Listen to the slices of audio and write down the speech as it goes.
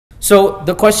So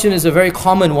the question is a very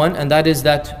common one, and that is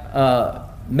that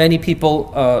many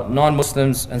people,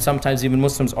 non-Muslims and sometimes even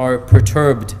Muslims, are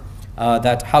perturbed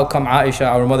that how come Aisha,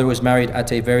 our mother, was married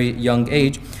at a very young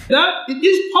age. That it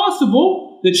is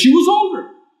possible that she was older.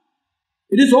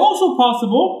 It is also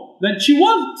possible that she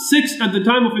was 6 at the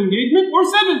time of engagement or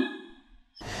 7.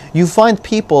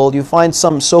 You find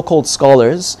some so-called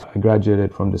scholars. I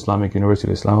graduated from the Islamic University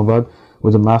of Islamabad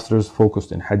with a master's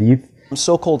focused in hadith.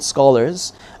 So-called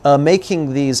scholars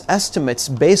making these estimates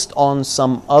based on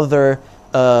some other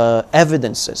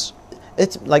evidences.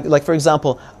 It's like for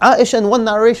example, Aisha in one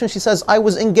narration she says, I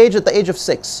was engaged at the age of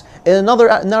 6. In another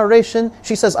narration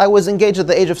she says, I was engaged at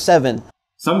the age of 7.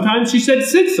 Sometimes she said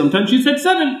 6, sometimes she said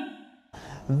 7.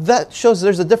 That shows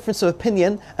there's a difference of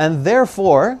opinion, and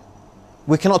therefore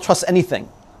we cannot trust anything.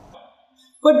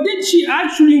 But did she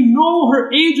actually know her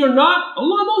age or not?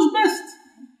 Allah knows best.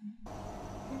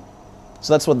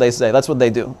 So that's what they say, that's what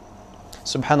they do.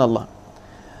 Subhanallah.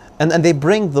 And they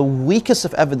bring the weakest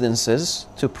of evidences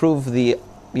to prove to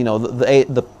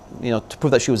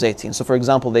prove that she was 18. So for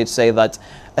example, they'd say that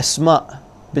Asma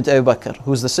bint Abu Bakr,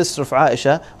 who's the sister of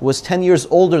Aisha, was 10 years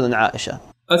older than Aisha.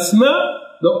 Asma,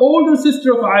 the older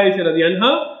sister of Aisha radiallahu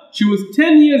anha, she was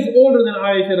 10 years older than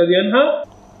Aisha radiallahu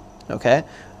anha. Okay.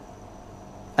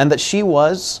 And that she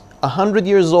was 100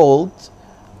 years old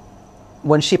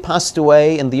when she passed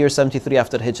away in the year 73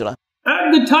 after Hijrah.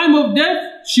 At the time of death,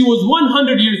 she was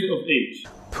 100 years of age.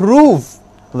 Prove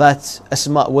that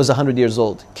Asma was 100 years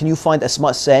old. Can you find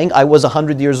Asma saying, I was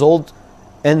 100 years old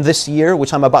in this year,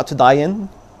 which I'm about to die in?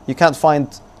 You can't find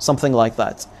something like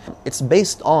that. It's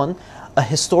based on a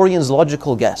historian's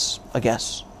logical guess, a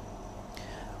guess.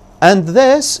 And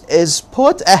this is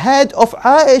put ahead of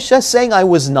Aisha saying, I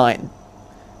was 9.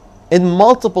 In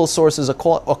multiple sources,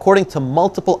 according to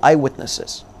multiple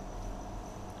eyewitnesses.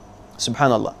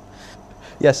 Subhanallah.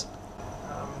 Yes?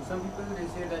 Some people, they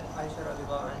say that Aisha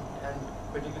Rabi'awwal, and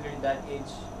particularly that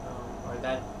age or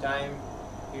that time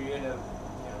period of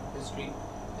history,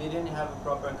 they didn't have a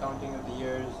proper accounting of the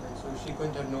years, and so she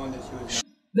couldn't have known that she was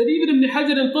 9. That even Ibn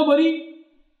Hajar and Tabari,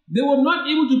 they were not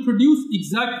able to produce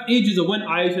exact ages of when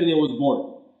Aisha was born.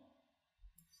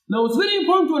 Now it's very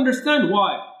important to understand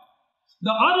why. The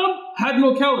Arab had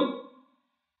no calendar.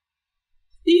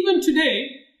 Even today,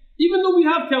 even though we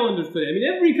have calendars today, I mean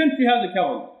every country has a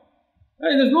calendar.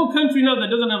 Right? There's no country now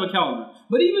that doesn't have a calendar.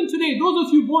 But even today, those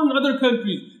of you born in other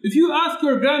countries, if you ask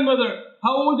your grandmother,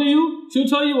 how old are you? She'll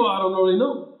tell you, well, I don't really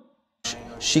know.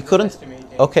 She couldn't.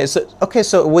 Okay, so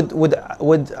would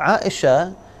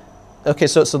Aisha? Okay,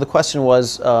 so the question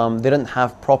was, they didn't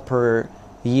have proper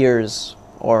years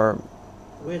or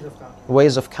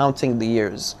ways of counting the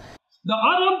years. The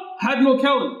Arab had no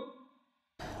calendar.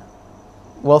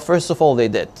 Well, first of all, they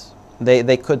did.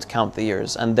 They could count the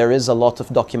years, and there is a lot of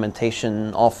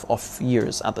documentation of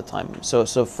years at the time. So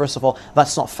first of all,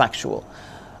 that's not factual.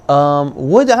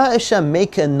 Would Aisha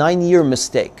make a 9-year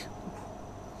mistake?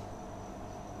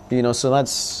 So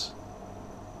that's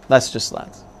just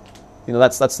that.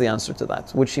 That's the answer to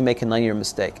that. Would she make a 9-year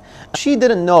mistake? She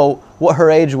didn't know what her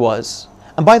age was.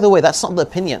 And by the way, that's not the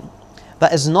opinion.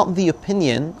 That is not the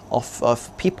opinion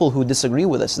of people who disagree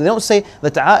with us. They don't say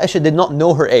that Aisha did not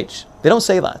know her age. They don't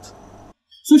say that.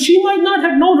 So she might not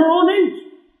have known her own age.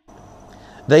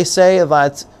 They say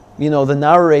that, the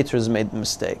narrators made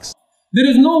mistakes. There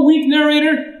is no weak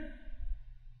narrator.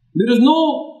 There is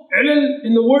no ilal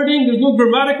in the wording. There is no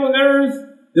grammatical errors.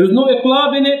 There is no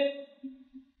iqlab in it.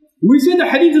 We see the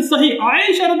hadith is sahih.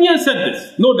 Aisha radiyallahu anha said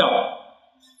this, no doubt.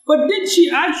 But did she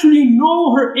actually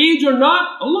know her age or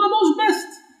not? Allah knows best.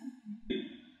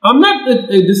 I'm not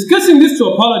discussing this to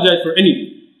apologize for anything.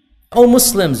 Oh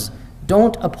Muslims,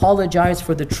 don't apologize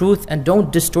for the truth and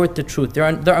don't distort the truth. There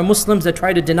are Muslims that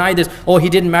try to deny this. Oh, he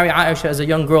didn't marry Aisha as a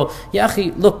young girl. Ya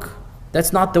akhi, look,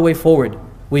 that's not the way forward.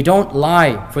 We don't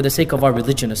lie for the sake of our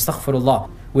religion. Astaghfirullah.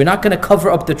 We're not going to cover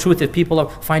up the truth if people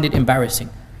find it embarrassing.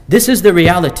 This is the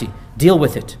reality. Deal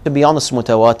with it. To be honest,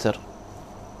 mutawatir.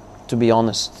 To be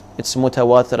honest, it's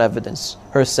mutawatir evidence.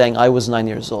 Her saying, I was 9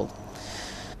 years old.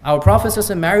 Our Prophet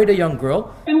ﷺ married a young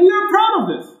girl. And we are proud of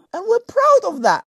this. And we're proud of that.